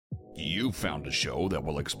You found a show that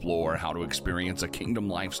will explore how to experience a kingdom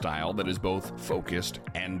lifestyle that is both focused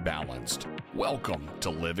and balanced. Welcome to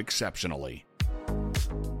Live Exceptionally.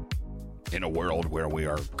 In a world where we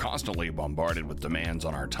are constantly bombarded with demands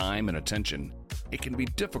on our time and attention, it can be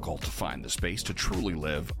difficult to find the space to truly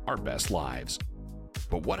live our best lives.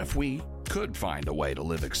 But what if we could find a way to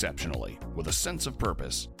live exceptionally with a sense of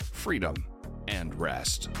purpose, freedom, and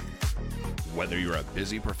rest? Whether you're a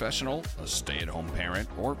busy professional, a stay-at-home parent,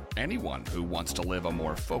 or anyone who wants to live a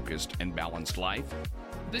more focused and balanced life,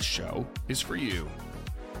 this show is for you.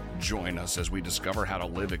 Join us as we discover how to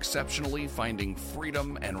live exceptionally, finding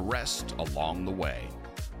freedom and rest along the way.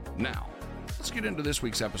 Now, let's get into this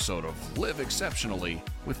week's episode of Live Exceptionally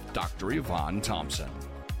with Dr. Yvonne Thompson.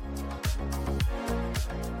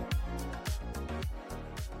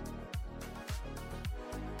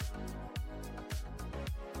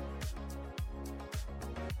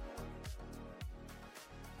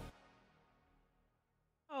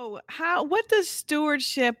 What does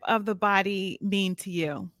stewardship of the body mean to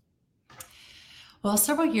you? Well,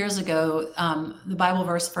 several years ago, the Bible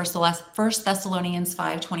verse, First Thessalonians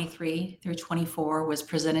 5:23 through 24 was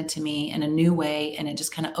presented to me in a new way, and it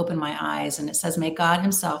just kind of opened my eyes. And it says, "May God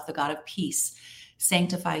himself, the God of peace,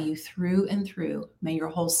 sanctify you through and through. May your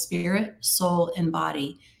whole spirit, soul, and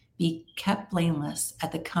body be kept blameless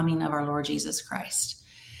at the coming of our Lord Jesus Christ."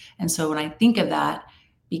 And so when I think of that,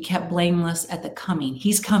 be kept blameless at the coming,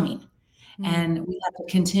 he's coming. And we have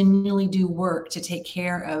to continually do work to take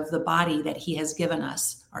care of the body that he has given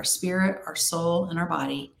us, our spirit, our soul, and our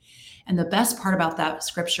body. And the best part about that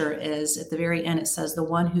scripture is at the very end, it says, "The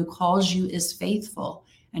one who calls you is faithful,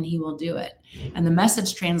 and he will do it." And the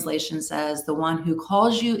Message translation says, "The one who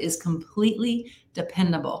calls you is completely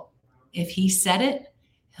dependable. If he said it,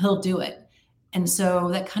 he'll do it." And so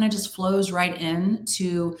that kind of just flows right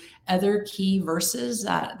into other key verses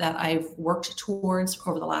that I've worked towards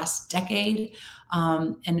over the last decade.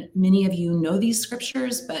 And many of you know these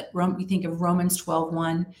scriptures, but we think of Romans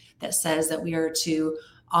 12:1 that says that we are to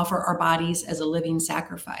offer our bodies as a living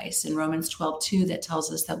sacrifice. And Romans 12:2 that tells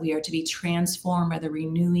us that we are to be transformed by the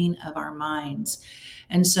renewing of our minds.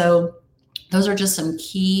 And so those are just some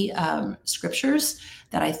key scriptures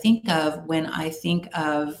that I think of when I think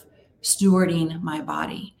of stewarding my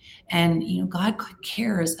body. And, God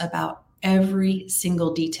cares about every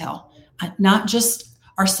single detail, not just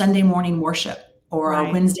our Sunday morning worship or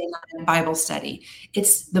our Wednesday night Bible study.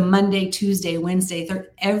 It's the Monday, Tuesday, Wednesday,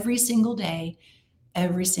 every single day,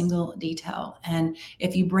 every single detail. And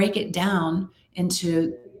if you break it down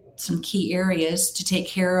into some key areas to take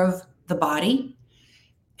care of the body,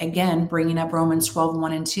 again, bringing up Romans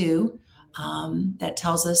 12:1 and 2, that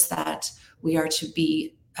tells us that we are to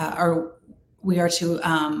be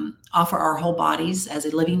offer our whole bodies as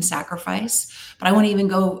a living sacrifice. But I want to even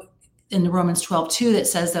go in Romans 12:2 that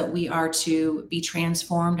says that we are to be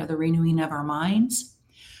transformed by the renewing of our minds.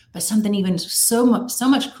 But something even so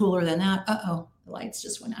much cooler than that, the lights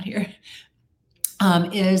just went out here,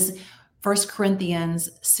 is 1 Corinthians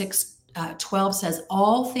 6:12 says,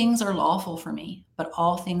 "All things are lawful for me, but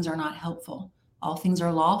all things are not helpful. All things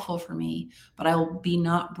are lawful for me, but I will be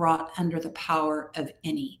not brought under the power of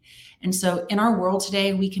any." And so in our world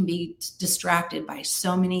today, we can be distracted by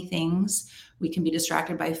so many things. We can be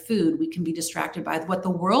distracted by food. We can be distracted by what the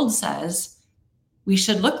world says we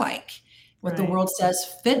should look like, what the world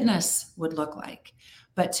says fitness would look like.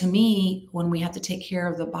 But to me, when we have to take care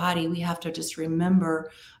of the body, we have to just remember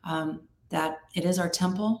that it is our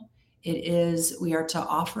temple. We are to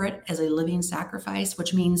offer it as a living sacrifice,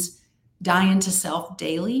 which means dying to self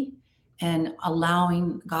daily and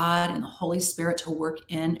allowing God and the Holy Spirit to work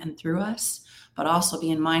in and through us, but also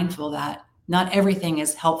being mindful that not everything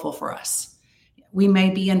is helpful for us. We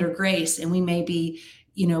may be under grace and we may be,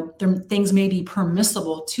 things may be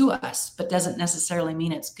permissible to us, but doesn't necessarily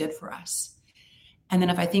mean it's good for us. And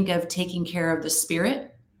then if I think of taking care of the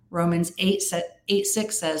spirit, Romans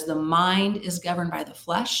 8:6 says, "The mind is governed by the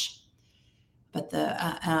flesh, but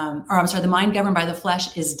the mind governed by the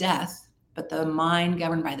flesh is death, but the mind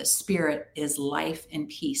governed by the spirit is life and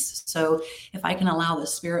peace." So if I can allow the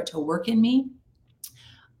spirit to work in me,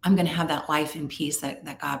 I'm going to have that life and peace that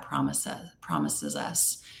God promises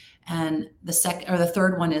us. And the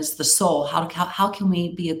third one is the soul. How can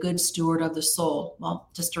we be a good steward of the soul? Well,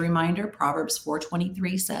 just a reminder, Proverbs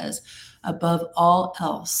 4:23 says, "Above all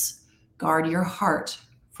else, guard your heart,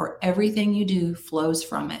 for everything you do flows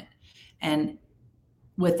from it." And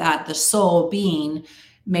with that, the soul being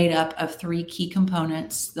made up of three key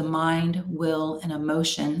components: the mind, will, and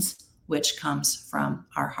emotions, which comes from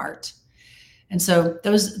our heart. And so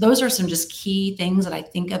those are some just key things that I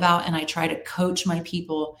think about, and I try to coach my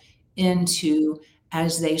people into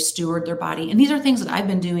as they steward their body. And these are things that I've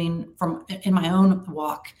been doing in my own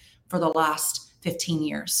walk for the last 15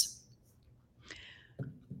 years.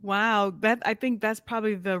 Wow, I think that's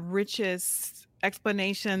probably the richest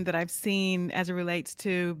explanation that I've seen as it relates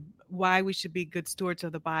to why we should be good stewards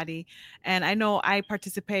of the body. And I know I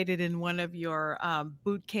participated in one of your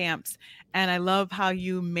boot camps, and I love how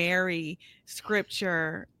you marry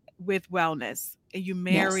scripture with wellness. You Yes.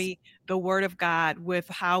 marry the word of God with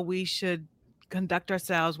how we should conduct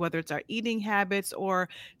ourselves, whether it's our eating habits or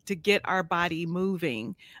to get our body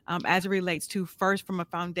moving, as it relates to first from a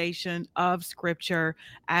foundation of scripture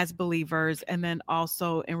as believers, and then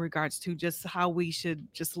also in regards to just how we should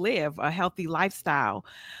just live a healthy lifestyle.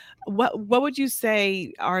 What would you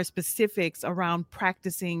say are specifics around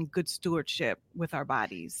practicing good stewardship with our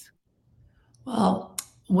bodies? Well,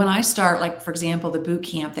 when I start, like for example, the boot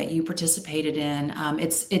camp that you participated in,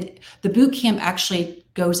 the boot camp actually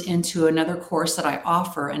goes into another course that I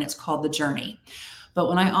offer, and it's called The Journey. But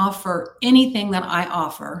when I offer anything that I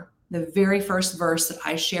offer, the very first verse that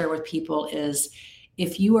I share with people is,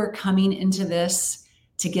 if you are coming into this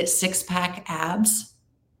to get six-pack abs,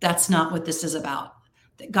 that's not what this is about.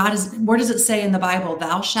 Where does it say in the Bible,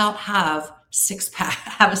 thou shalt have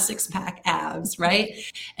a six-pack abs, right?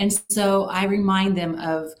 And so I remind them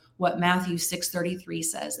of what Matthew 6:33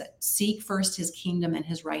 says, that seek first his kingdom and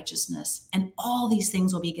his righteousness, and all these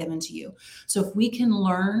things will be given to you. So if we can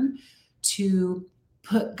learn to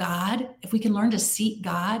if we can learn to seek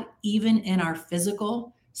God, even in our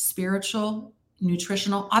physical, spiritual,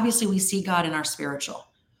 nutritional, obviously we see God in our spiritual,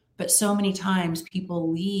 but so many times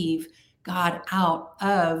people leave God out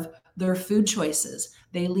of their food choices.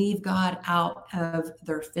 They leave God out of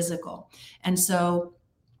their physical. And so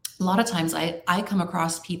a lot of times I come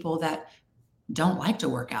across people that don't like to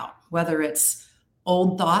work out, whether it's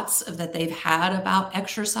old thoughts that they've had about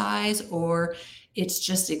exercise, or it's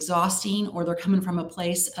just exhausting, or they're coming from a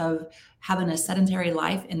place of having a sedentary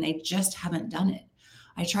life and they just haven't done it.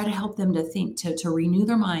 I try to help them to think, to renew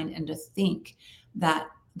their mind and to think that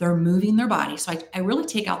they're moving their body. So I really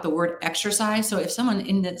take out the word exercise. So if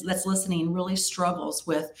someone that's listening really struggles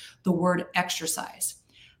with the word exercise,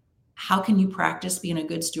 how can you practice being a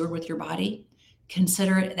good steward with your body?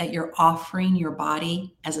 Consider it that you're offering your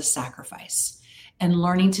body as a sacrifice and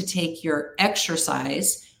learning to take your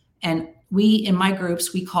exercise. And in my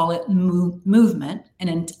groups, we call it movement, and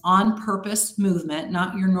an on-purpose movement,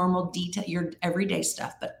 not your normal detail, your everyday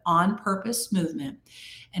stuff, but on-purpose movement.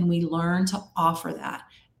 And we learn to offer that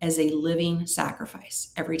as a living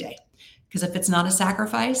sacrifice every day. Because if it's not a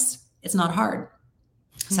sacrifice, it's not hard.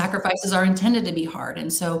 Sacrifices are intended to be hard.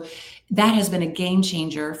 And so that has been a game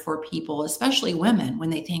changer for people, especially women, when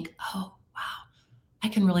they think, oh, wow, I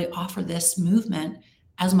can really offer this movement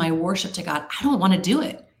as my worship to God. I don't want to do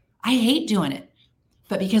it. I hate doing it.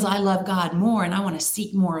 But because I love God more and I want to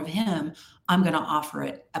seek more of him, I'm going to offer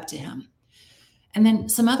it up to him. And then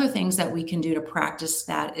some other things that we can do to practice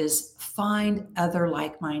that is find other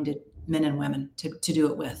like-minded men and women to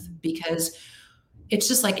do it with, because it's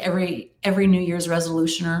just like every New Year's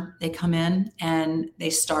resolutioner, they come in and they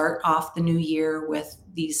start off the new year with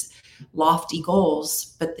these lofty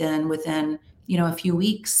goals, but then within, a few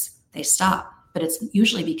weeks, they stop. But it's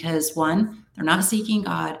usually because, one, they're not seeking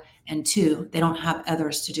God, and two, they don't have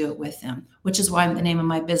others to do it with them, which is why the name of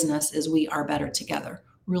my business is We Are Better Together,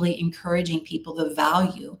 really encouraging people the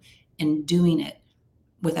value in doing it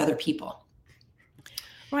with other people.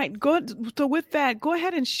 Right. Good. So with that, go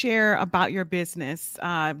ahead and share about your business,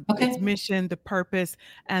 its mission, the purpose,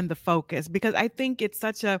 and the focus, because I think it's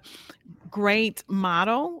such a great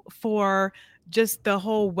model for just the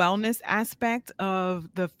whole wellness aspect of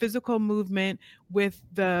the physical movement, with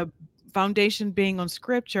the foundation being on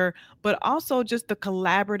scripture, but also just the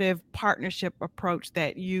collaborative partnership approach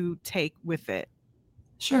that you take with it.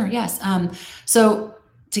 Sure. Yes. So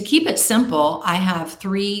to keep it simple, I have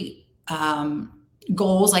three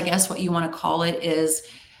goals, I guess what you want to call it is,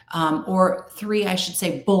 or three, I should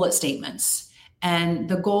say, bullet statements. And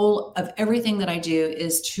the goal of everything that I do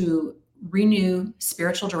is to renew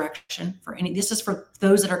spiritual direction this is for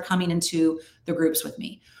those that are coming into the groups with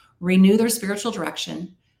me, renew their spiritual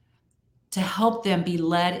direction to help them be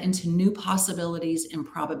led into new possibilities and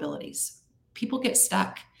probabilities. People get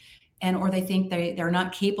stuck, or they think they're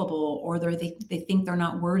not capable, or they think they're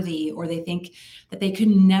not worthy, or they think that they could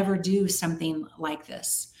never do something like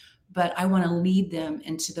this. But I want to lead them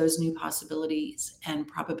into those new possibilities and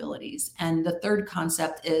probabilities. And the third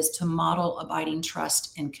concept is to model abiding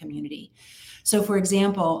trust in community. So for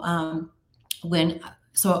example, I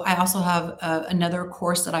also have another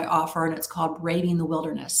course that I offer, and it's called Braving the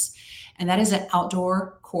Wilderness. And that is an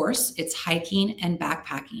outdoor course. It's hiking and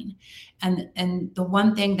backpacking. And the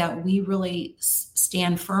one thing that we really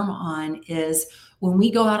stand firm on is when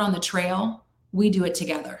we go out on the trail, we do it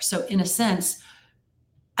together. So in a sense,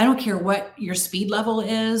 I don't care what your speed level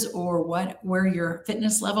is or where your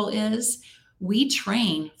fitness level is. We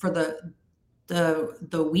train for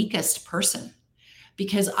the weakest person,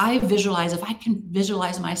 because I visualize, if I can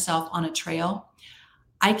visualize myself on a trail,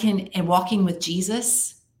 and walking with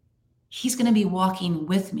Jesus, he's going to be walking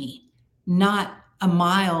with me, not a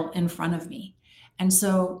mile in front of me. And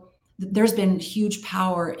so there's been huge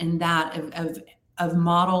power in that of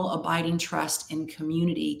model abiding trust in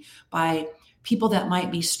community by people that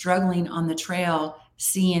might be struggling on the trail,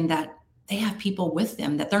 seeing that they have people with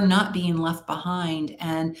them, that they're not being left behind,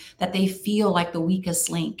 and that they feel like the weakest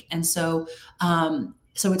link. And so,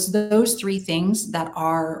 so it's those three things that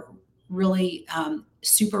are really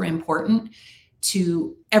super important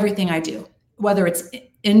to everything I do, whether it's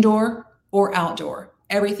indoor or outdoor.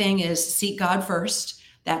 Everything is seek God first.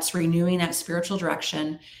 That's renewing that spiritual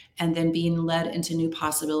direction, and then being led into new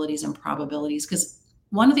possibilities and probabilities. Because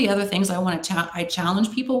one of the other things I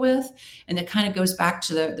challenge people with, and it kind of goes back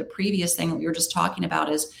to the previous thing that we were just talking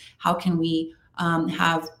about, is how can we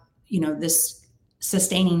have, this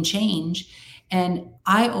sustaining change? And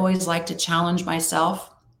I always like to challenge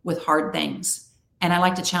myself with hard things. And I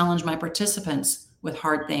like to challenge my participants with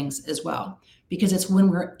hard things as well, because it's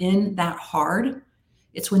when we're in that hard,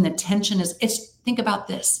 it's when the tension think about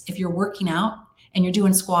this. If you're working out and you're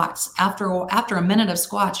doing squats, after a minute of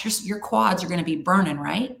squats, your quads are going to be burning,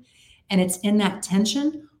 right? And it's in that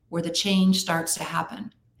tension where the change starts to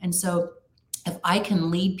happen. And so if I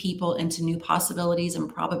can lead people into new possibilities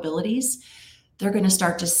and probabilities, they're going to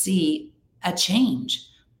start to see a change.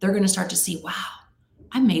 They're going to start to see, wow,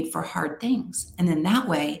 I'm made for hard things. And then that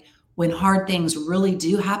way, when hard things really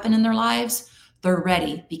do happen in their lives, they're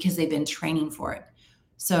ready because they've been training for it.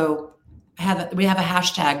 So we have a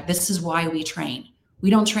hashtag, this is why we train. We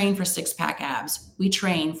don't train for six-pack abs. We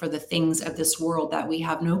train for the things of this world that we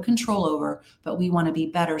have no control over, but we want to be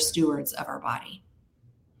better stewards of our body.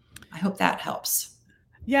 I hope that helps.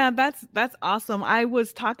 Yeah, that's awesome. I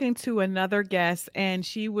was talking to another guest, and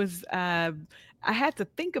she was I had to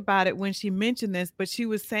think about it when she mentioned this, but she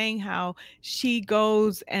was saying how she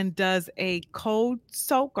goes and does a cold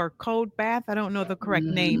soak or cold bath. I don't know the correct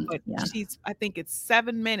name, but yeah. I think it's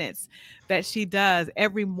 7 minutes that she does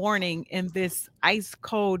every morning in this ice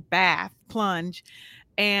cold bath plunge.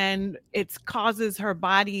 And it causes her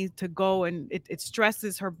body to go, and it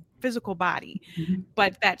stresses her physical body. Mm-hmm.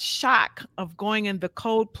 But that shock of going in the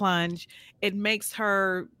cold plunge, it makes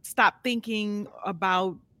her stop thinking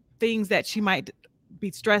about things that she might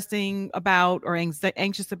be stressing about or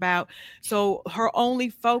anxious about. So her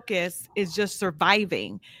only focus is just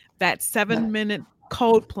surviving that 7-minute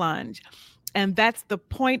cold plunge. And that's the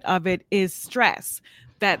point of it, is stress,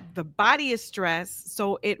 that the body is stressed.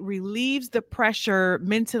 So it relieves the pressure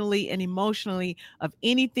mentally and emotionally of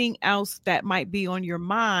anything else that might be on your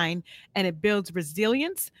mind, and it builds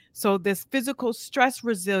resilience. So this physical stress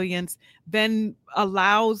resilience then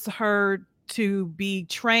allows her to be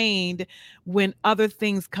trained when other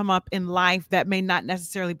things come up in life that may not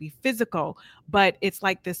necessarily be physical, but it's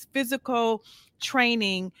like this physical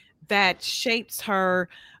training that shapes her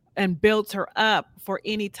and builds her up for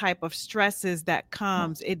any type of stresses that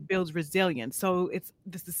comes. It builds resilience. So it's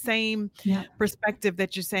the same perspective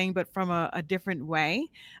that you're saying, but from a different way.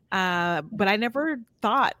 But I never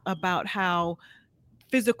thought about how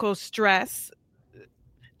physical stress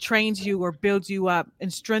trains you or builds you up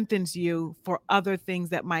and strengthens you for other things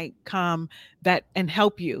that might come and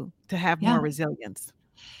help you to have more resilience.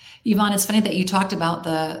 Yvonne, it's funny that you talked about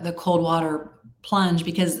the cold water plunge,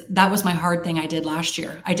 because that was my hard thing I did last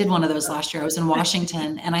year. I did one of those last year. I was in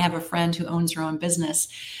Washington, and I have a friend who owns her own business,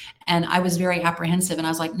 and I was very apprehensive, and I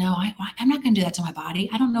was like, no, I'm not going to do that to my body.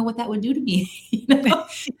 I don't know what that would do to me.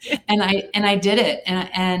 And I did it.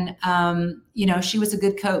 And she was a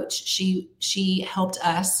good coach. She helped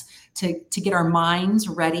us to get our minds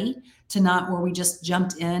ready, to not where we just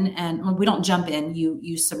jumped in, and we don't jump in.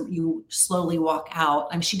 You slowly walk out.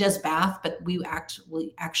 I mean, she does bath, but we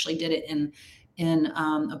actually did it in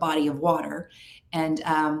a body of water. And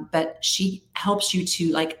but she helps you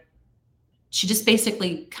to she just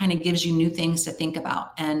basically kind of gives you new things to think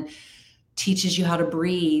about and teaches you how to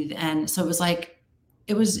breathe. And so it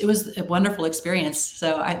was a wonderful experience.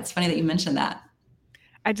 So it's funny that you mentioned that.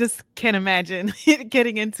 I just can't imagine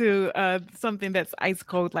getting into something that's ice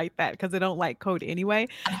cold like that, because I don't like cold anyway.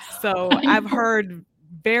 So I've heard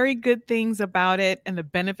very good things about it and the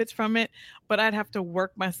benefits from it, but I'd have to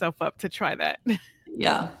work myself up to try that.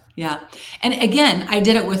 Yeah. Yeah. And again, I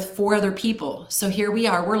did it with 4 other people. So here we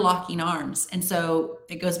are, we're locking arms. And so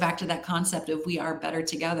it goes back to that concept of we are better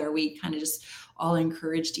together. We kind of just all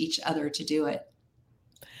encouraged each other to do it.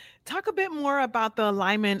 Talk a bit more about the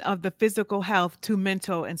alignment of the physical health to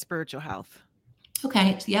mental and spiritual health.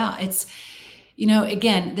 Okay. Yeah. It's,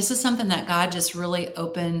 again, this is something that God just really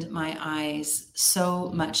opened my eyes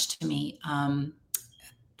so much to me.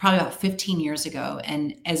 Probably about 15 years ago.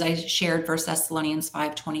 And as I shared 1 Thessalonians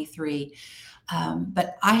 5:23,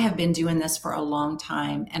 but I have been doing this for a long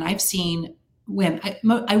time, and I've seen women.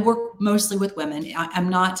 I work mostly with women. I'm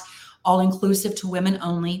not all inclusive to women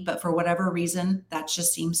only, but for whatever reason, that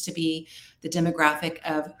just seems to be the demographic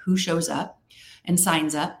of who shows up and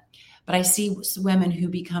signs up. But I see women who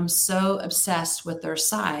become so obsessed with their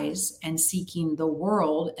size and seeking the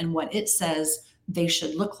world and what it says they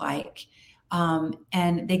should look like.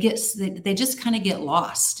 And they just kind of get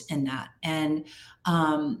lost in that. And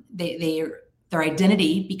their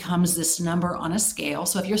identity becomes this number on a scale.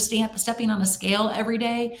 So if you're stepping on a scale every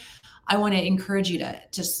day, I want to encourage you to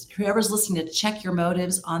just, whoever's listening, to check your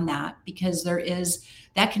motives on that, because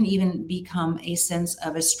that can even become a sense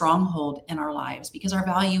of a stronghold in our lives, because our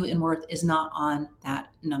value and worth is not on that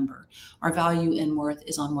number. Our value and worth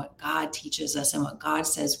is on what God teaches us and what God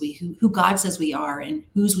says who God says we are and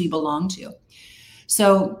whose we belong to.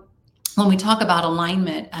 So when we talk about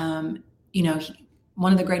alignment,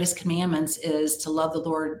 one of the greatest commandments is to love the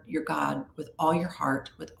Lord your God with all your heart,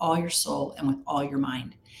 with all your soul, and with all your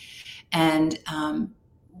mind. And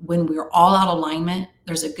when we're all out of alignment,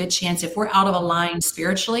 there's a good chance if we're out of alignment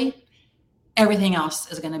spiritually, everything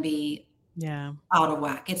else is going to be out of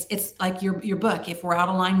whack. It's like your book. If we're out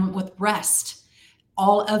of alignment with rest,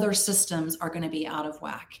 all other systems are going to be out of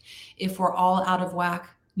whack. If we're all out of whack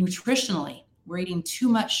nutritionally, we're eating too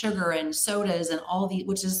much sugar and sodas and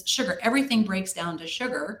which is sugar. Everything breaks down to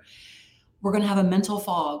sugar. We're going to have a mental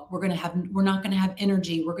fog. We're not going to have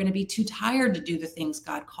energy. We're going to be too tired to do the things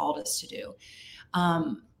God called us to do.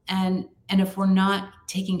 And if we're not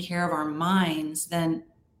taking care of our minds, then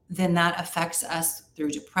that affects us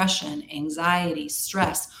through depression, anxiety,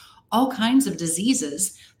 stress, all kinds of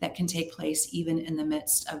diseases that can take place even in the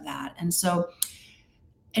midst of that. And so,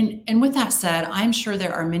 and with that said, I'm sure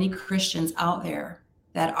there are many Christians out there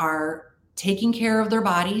that are taking care of their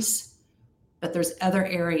bodies, but there's other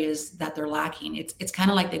areas that they're lacking. It's kind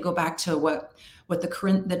of like they go back to what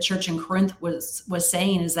the church in Corinth was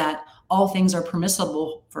saying, is that all things are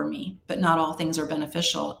permissible for me, but not all things are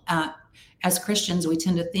beneficial. As Christians, we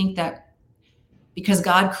tend to think that because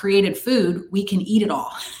God created food, we can eat it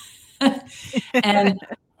all.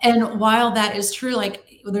 And while that is true, like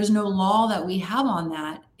there's no law that we have on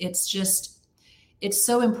that, it's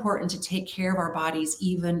so important to take care of our bodies,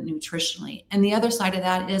 even nutritionally. And the other side of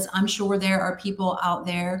that is, I'm sure there are people out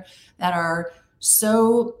there that are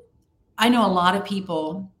I know a lot of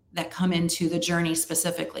people that come into the journey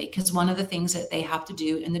specifically, because one of the things that they have to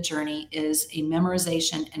do in the journey is a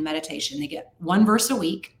memorization and meditation. They get 1 verse a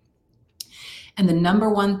week. And the number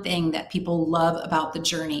one thing that people love about the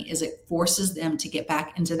journey is it forces them to get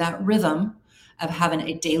back into that rhythm of having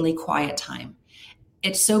a daily quiet time.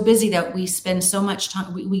 It's so busy that we spend so much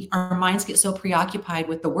time, our minds get so preoccupied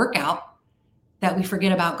with the workout that we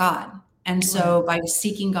forget about God. And so by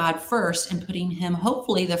seeking God first and putting him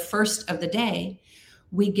hopefully the first of the day,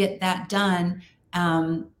 we get that done.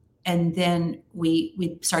 And then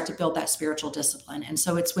we start to build that spiritual discipline. And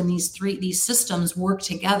so it's when these systems work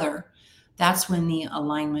together, that's when the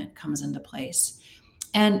alignment comes into place.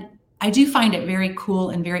 And I do find it very cool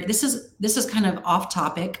and this is kind of off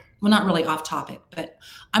topic. Well, not really off topic, but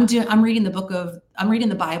I'm reading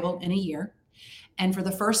the Bible in a year. And for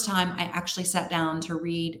the first time, I actually sat down to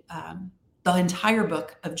read the entire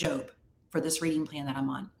book of Job for this reading plan that I'm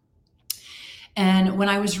on. And when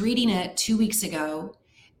I was reading it 2 weeks ago,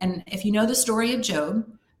 and if you know the story of Job,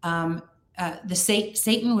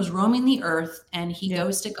 Satan was roaming the earth, and he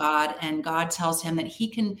goes to God, and God tells him that he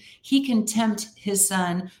can tempt his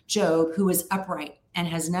son Job, who is upright and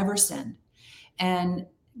has never sinned. And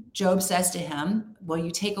Job says to him, "Well, you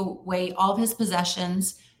take away all of his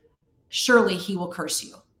possessions, surely he will curse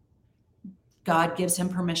you." God gives him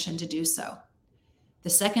permission to do so. The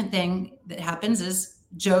second thing that happens is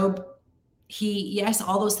Job,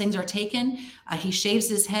 all those things are taken. He shaves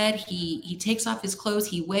his head. He takes off his clothes.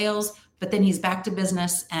 He wails, but then he's back to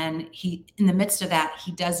business. And in the midst of that,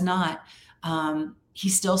 he does not.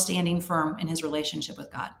 He's still standing firm in his relationship with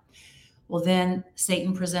God. Well, then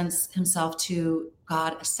Satan presents himself to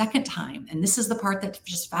God a second time. And this is the part that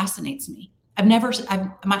just fascinates me.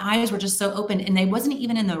 My eyes were just so open, and they wasn't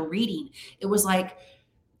even in the reading. It was like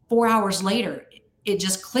 4 hours later. it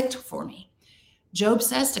just clicked for me. Job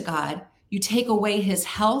says to God, you take away his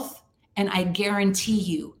health and I guarantee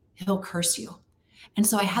you he'll curse you. And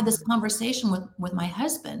so I had this conversation with my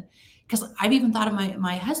husband, because I've even thought of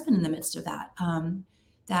my husband in the midst of that,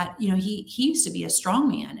 that, he used to be a strong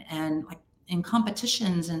man and like in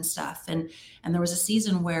competitions and stuff. And there was a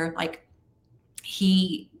season where like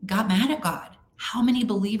he got mad at God. How many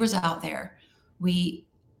believers out there,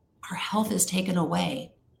 our health is taken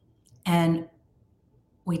away and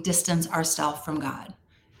we distance ourselves from God.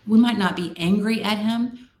 We might not be angry at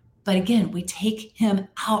him, but again, we take him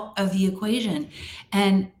out of the equation.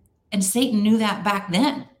 And Satan knew that back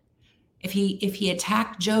then. If he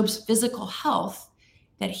attacked Job's physical health,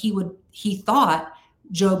 that he thought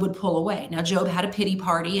Job would pull away. Now, Job had a pity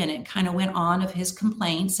party and it kind of went on of his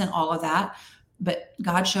complaints and all of that, but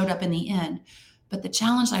God showed up in the end. But the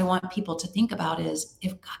challenge I want people to think about is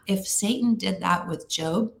if Satan did that with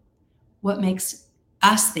Job, what makes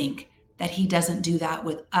us think that he doesn't do that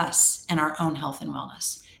with us and our own health and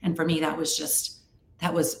wellness? And for me, that was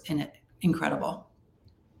incredible.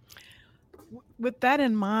 With that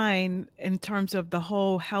in mind, in terms of the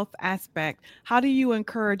whole health aspect, how do you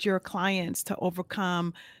encourage your clients to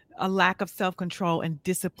overcome a lack of self-control and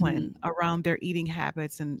discipline around their eating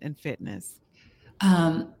habits and fitness?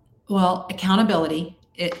 Well, accountability,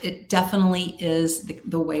 it definitely is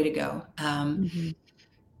the way to go.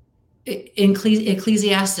 In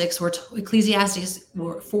Ecclesiastes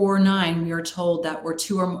 4:9, we are told that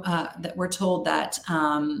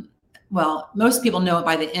well, most people know it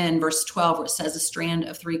by the end, verse 12, where it says a strand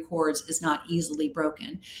of 3 cords is not easily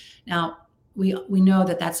broken. Now, we know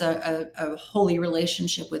that that's a holy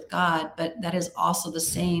relationship with God, but that is also the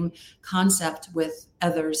same concept with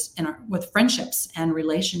others with friendships and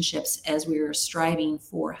relationships as we are striving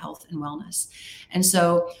for health and wellness. And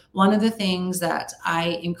so one of the things that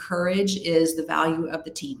I encourage is the value of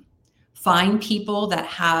the team. Find people that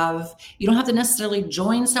you don't have to necessarily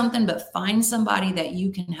join something, but find somebody that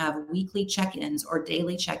you can have weekly check-ins or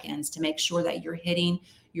daily check-ins to make sure that you're hitting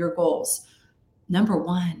your goals. Number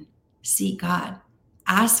one, seek God.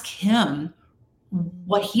 Ask him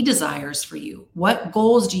what he desires for you. What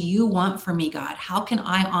goals do you want from me, God? How can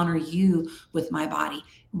I honor you with my body?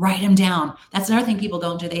 Write them down. That's another thing people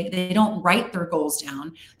don't do. They don't write their goals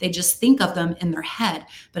down. They just think of them in their head.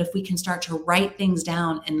 But if we can start to write things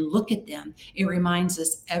down and look at them, it reminds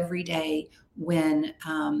us every day when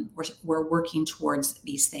we're working towards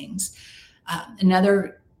these things.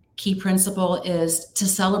 Another key principle is to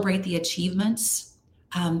celebrate the achievements,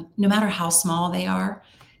 no matter how small they are.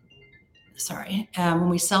 When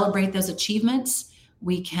we celebrate those achievements,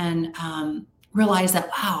 we can realize that,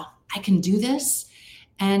 wow, I can do this.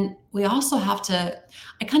 And we also have to,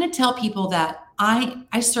 I kind of tell people that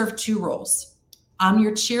I serve 2 roles. I'm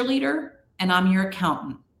your cheerleader and I'm your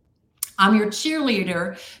accountant. I'm your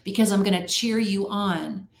cheerleader because I'm going to cheer you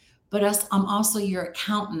on, but I'm also your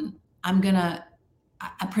accountant. I'm going to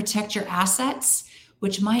protect your assets,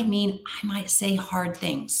 which might mean I might say hard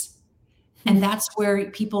things. And that's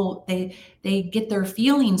where people, they get their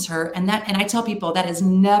feelings hurt. And I tell people that is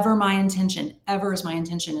never my intention, ever is my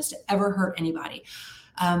intention is to ever hurt anybody.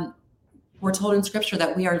 We're told in scripture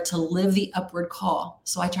that we are to live the upward call.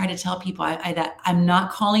 So I try to tell people that I'm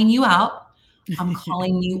not calling you out. I'm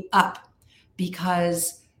calling you up,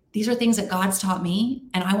 because these are things that God's taught me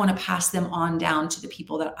and I want to pass them on down to the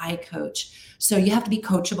people that I coach. So you have to be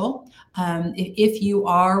coachable. If you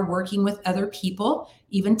are working with other people,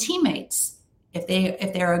 even teammates, if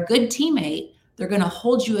they're a good teammate, they're going to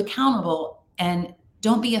hold you accountable, and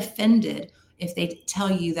don't be offended if they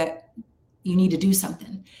tell you that you need to do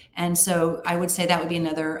something. And so I would say that would be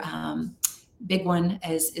another big one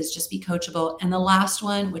is just be coachable. And the last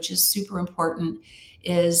one, which is super important,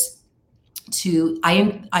 is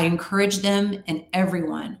I encourage them and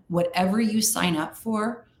everyone, whatever you sign up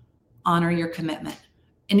for, honor your commitment.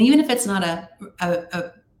 And even if it's not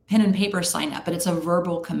a pen and paper sign up, but it's a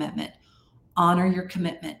verbal commitment, honor your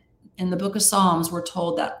commitment. In the book of Psalms, we're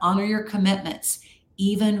told that honor your commitments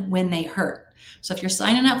even when they hurt. So if you're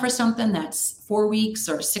signing up for something that's 4 weeks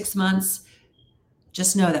or 6 months,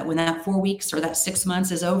 just know that when that 4 weeks or that 6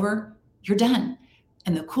 months is over, you're done.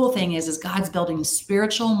 And the cool thing is God's building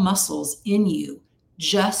spiritual muscles in you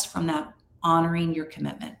just from that honoring your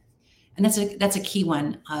commitment. And that's a key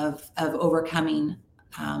one of overcoming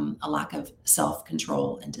a lack of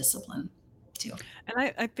self-control and discipline too.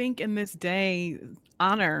 And I think in this day,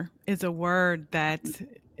 honor is a word that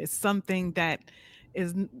is something that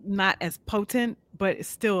is not as potent, but it's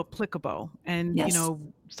still applicable. And, Yes.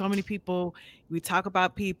 So many people, we talk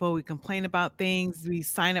about people, we complain about things, we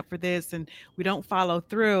sign up for this and we don't follow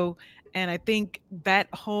through. And I think that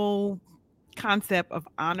whole concept of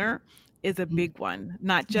honor is a big one,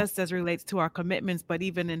 not just as relates to our commitments, but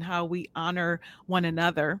even in how we honor one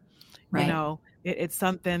another. You Right. know, it's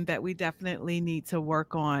something that we definitely need to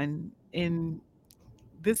work on in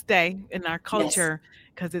this day in our Yes. culture,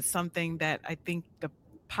 because it's something that I think the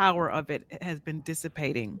power of it has been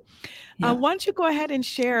dissipating. Yeah. Why don't you go ahead and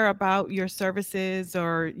share about your services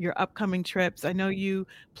or your upcoming trips? I know you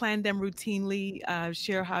plan them routinely.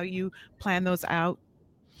 Share how you plan those out.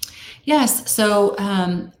 Yes. So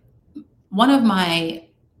one of my,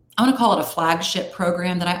 I want to call it a flagship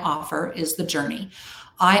program that I offer is The Journey.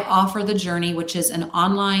 I offer The Journey, which is an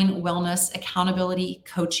online wellness accountability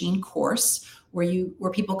coaching course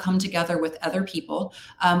where people come together with other people.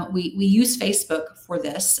 We use Facebook for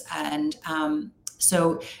this, and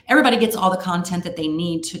so everybody gets all the content that they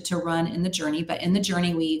need to run in The Journey. But in The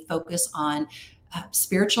Journey, we focus on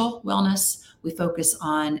spiritual wellness, we focus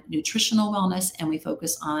on nutritional wellness, and we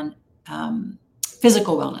focus on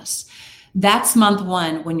physical wellness. That's month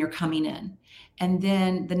one when you're coming in. And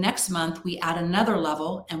then the next month, we add another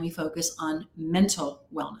level and we focus on mental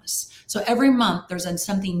wellness. So every month, there's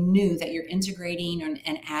something new that you're integrating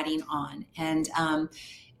and adding on. And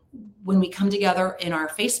when we come together in our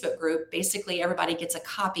Facebook group, basically everybody gets a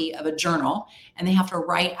copy of a journal and they have to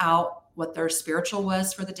write out what their spiritual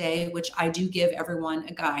was for the day, which I do give everyone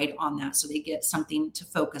a guide on that. So they get something to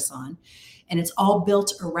focus on. And it's all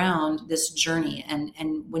built around this journey. And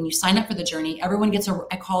when you sign up for The Journey, everyone gets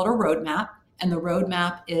I call it a roadmap. And the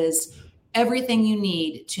roadmap is everything you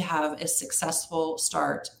need to have a successful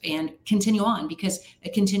start and continue on, because a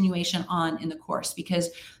continuation on in the course,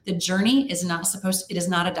 because the journey is not it is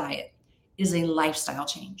not a diet. It is a lifestyle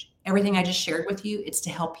change. Everything I just shared with you, it's to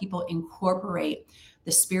help people incorporate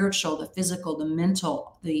the spiritual, the physical, the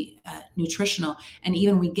mental, the nutritional, and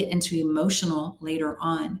even we get into emotional later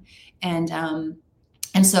on. And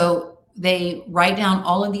so they write down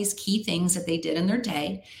all of these key things that they did in their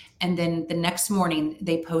day. And then the next morning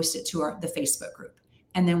they post it to the Facebook group.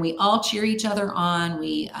 And then we all cheer each other on.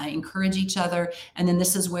 We encourage each other. And then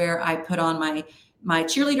this is where I put on my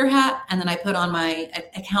cheerleader hat, and then I put on my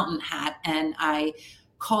accountant hat, and I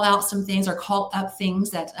call out some things or call up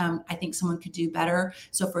things that I think someone could do better.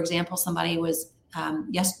 So for example, somebody was,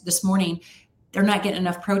 this morning, they're not getting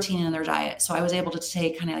enough protein in their diet. So I was able to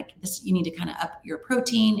say kind of like this, you need to kind of up your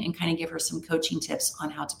protein, and kind of give her some coaching tips on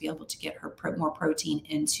how to be able to get her more protein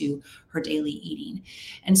into her daily eating.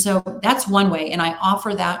 And so that's one way. And I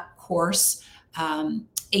offer that course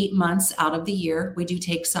 8 months out of the year. We do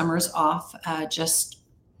take summers off. I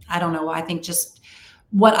don't know. I think just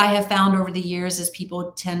what I have found over the years is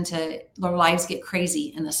people their lives get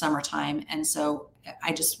crazy in the summertime. And so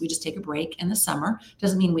we just take a break in the summer.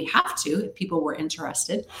 Doesn't mean we have to if people were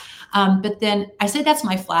interested. But then I say that's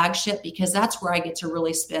my flagship, because that's where I get to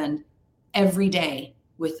really spend every day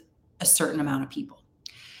with a certain amount of people.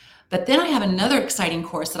 But then I have another exciting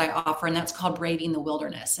course that I offer, and that's called Braving the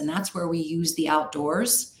Wilderness. And that's where we use the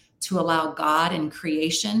outdoors to allow God and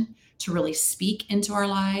creation to really speak into our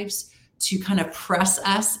lives, to kind of press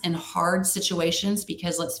us in hard situations,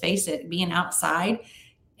 because let's face it, being outside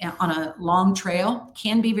on a long trail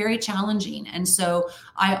can be very challenging. And so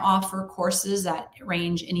I offer courses that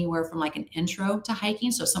range anywhere from like an intro to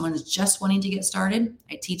hiking. So if someone's just wanting to get started,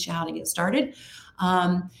 I teach you how to get started.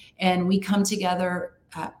 And we come together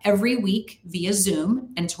every week via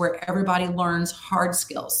Zoom, and to where everybody learns hard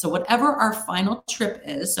skills. So whatever our final trip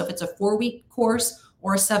is, so if it's a 4-week course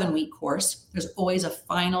or a 7-week course, there's always a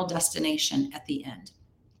final destination at the end.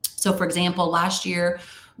 So for example, last year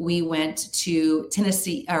we went to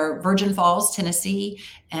Tennessee, or Virgin Falls, Tennessee,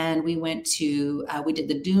 and we went to, we did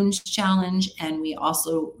the Dunes Challenge, and we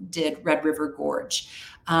also did Red River Gorge.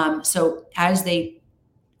 So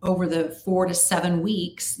over the 4 to 7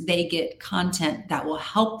 weeks, they get content that will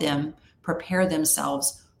help them prepare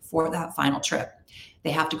themselves for that final trip. They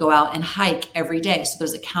have to go out and hike every day. So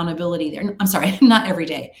there's accountability there. I'm sorry, not every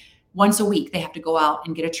day. Once a week, they have to go out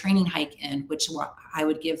and get a training hike in, which I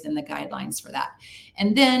would give them the guidelines for that.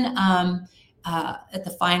 And then at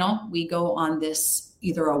the final, we go on this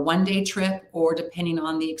either a 1-day trip, or depending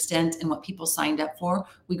on the extent and what people signed up for,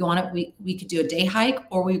 we go on it. We could do a day hike,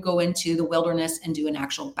 or we go into the wilderness and do an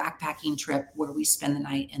actual backpacking trip where we spend the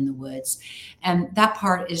night in the woods. And that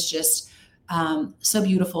part is just so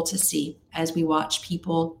beautiful to see as we watch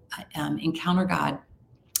people encounter God.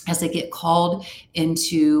 As they get called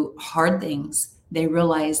into hard things, they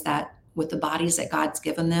realize that with the bodies that God's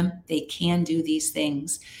given them, they can do these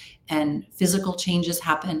things. And physical changes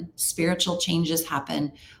happen, spiritual changes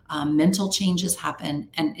happen, mental changes happen.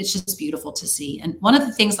 And it's just beautiful to see. And one of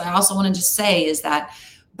the things I also wanted to say is that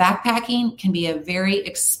Backpacking can be a very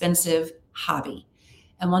expensive hobby.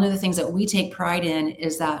 And one of the things that we take pride in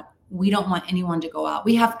is that we don't want anyone to go out.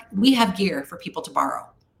 We have gear for people to borrow.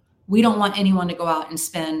 We don't want anyone to go out and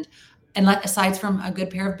spend, and aside from a good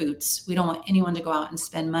pair of boots, we don't want anyone to go out and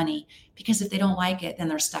spend money, because if they don't like it, then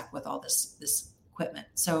they're stuck with all this equipment.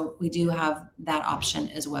 So we do have that option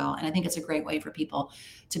as well. And I think it's a great way for people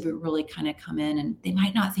to really kind of come in, and they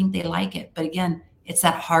might not think they like it, but again, it's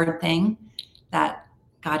that hard thing that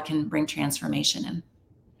God can bring transformation in.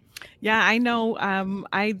 Yeah, I know.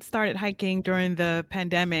 I started hiking during the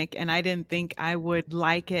pandemic, and I didn't think I would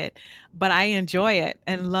like it, but I enjoy it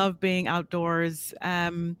and love being outdoors.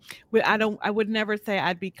 I would never say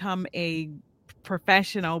I'd become a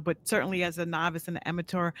professional, but certainly as a novice and an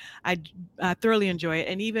amateur, I thoroughly enjoy it.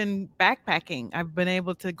 And even backpacking, I've been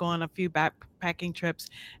able to go on a few backpacking trips,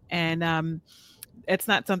 and it's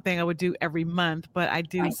not something I would do every month, but I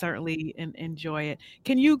do certainly enjoy it.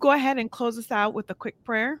 Can you go ahead and close us out with a quick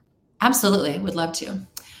prayer? Absolutely. Would love to.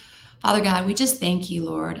 Father God, we just thank you,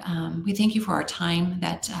 Lord. We thank you for our time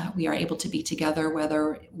that we are able to be together,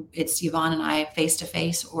 whether it's Yvonne and I face to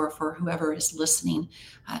face, or for whoever is listening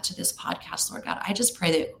to this podcast, Lord God. I just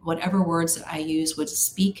pray that whatever words that I use would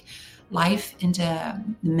speak life into the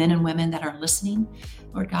men and women that are listening,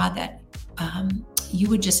 Lord God, that you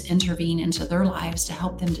would just intervene into their lives to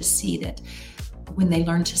help them to see that when they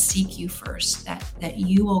learn to seek you first, that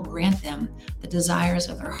you will grant them the desires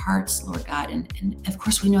of their hearts, Lord God. And of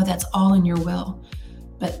course, we know that's all in your will.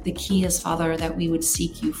 But the key is, Father, that we would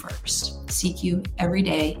seek you first, seek you every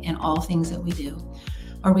day in all things that we do.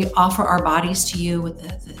 Or we offer our bodies to you with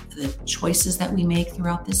the choices that we make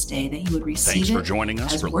throughout this day, that you would receive. Thanks for joining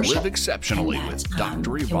us for Live Exceptionally with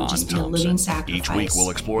Dr. Yvonne Thompson. Each week we'll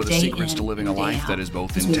explore the secrets to living a life that is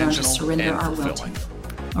both intentional and fulfilling.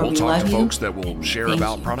 We'll talk to folks that will share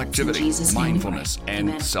about productivity, mindfulness,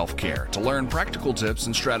 and self-care to learn practical tips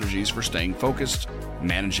and strategies for staying focused,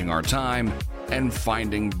 managing our time, and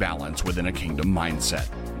finding balance within a kingdom mindset.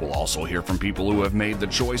 We'll also hear from people who have made the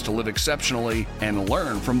choice to live exceptionally and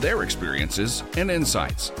learn from their experiences and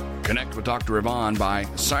insights. Connect with Dr. Yvonne by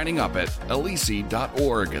signing up at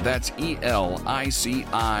elici.org. That's ELICI.org.